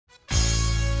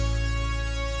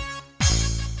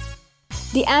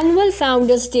The annual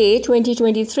Founders Day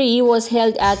 2023 was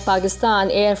held at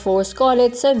Pakistan Air Force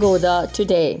College Sargodha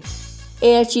today.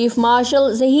 Air Chief Marshal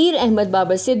Zaheer Ahmed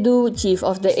Sidhu, Chief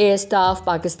of the Air Staff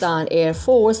Pakistan Air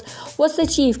Force, was the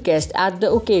chief guest at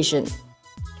the occasion.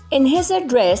 In his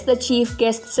address, the chief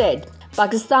guest said,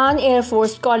 Pakistan Air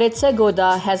Force College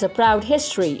Sargodha has a proud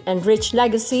history and rich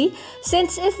legacy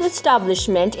since its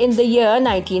establishment in the year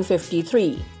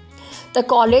 1953. The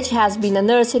college has been a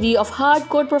nursery of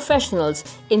hardcore professionals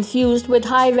infused with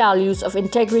high values of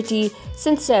integrity,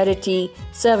 sincerity,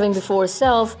 serving before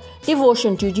self,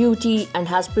 devotion to duty, and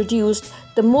has produced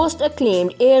the most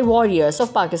acclaimed air warriors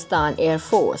of Pakistan Air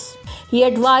Force. He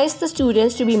advised the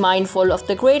students to be mindful of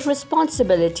the great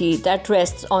responsibility that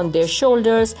rests on their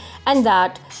shoulders and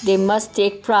that they must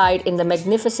take pride in the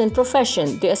magnificent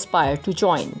profession they aspire to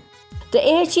join. The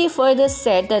Air Chief further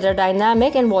said that a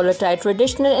dynamic and volatile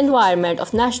traditional environment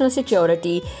of national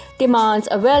security demands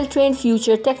a well-trained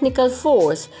future technical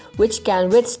force which can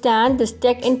withstand this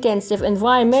tech-intensive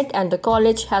environment, and the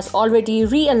college has already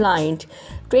realigned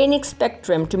training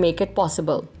spectrum to make it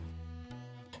possible.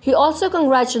 He also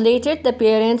congratulated the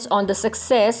parents on the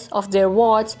success of their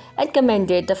wards and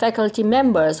commended the faculty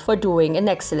members for doing an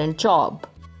excellent job.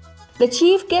 The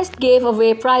chief guest gave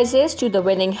away prizes to the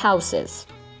winning houses.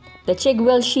 The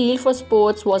Chigwell Shield for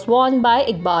Sports was won by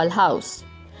Iqbal House.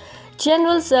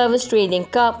 General Service Training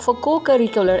Cup for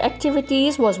co-curricular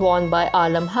activities was won by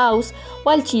Alam House,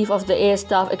 while Chief of the Air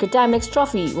Staff Academics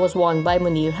Trophy was won by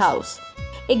Munir House.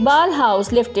 Iqbal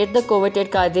House lifted the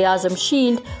coveted Qaid-e-Azam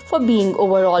Shield for being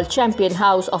overall champion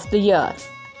house of the year.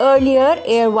 Earlier,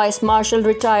 Air Vice Marshal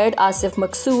retired Asif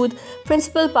Maqsood,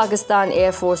 Principal Pakistan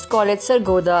Air Force College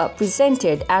Sargodha,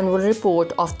 presented annual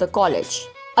report of the college.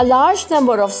 A large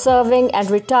number of serving and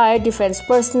retired defense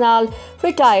personnel,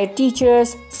 retired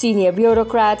teachers, senior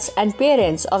bureaucrats, and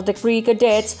parents of the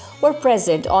pre-cadets were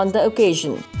present on the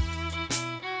occasion.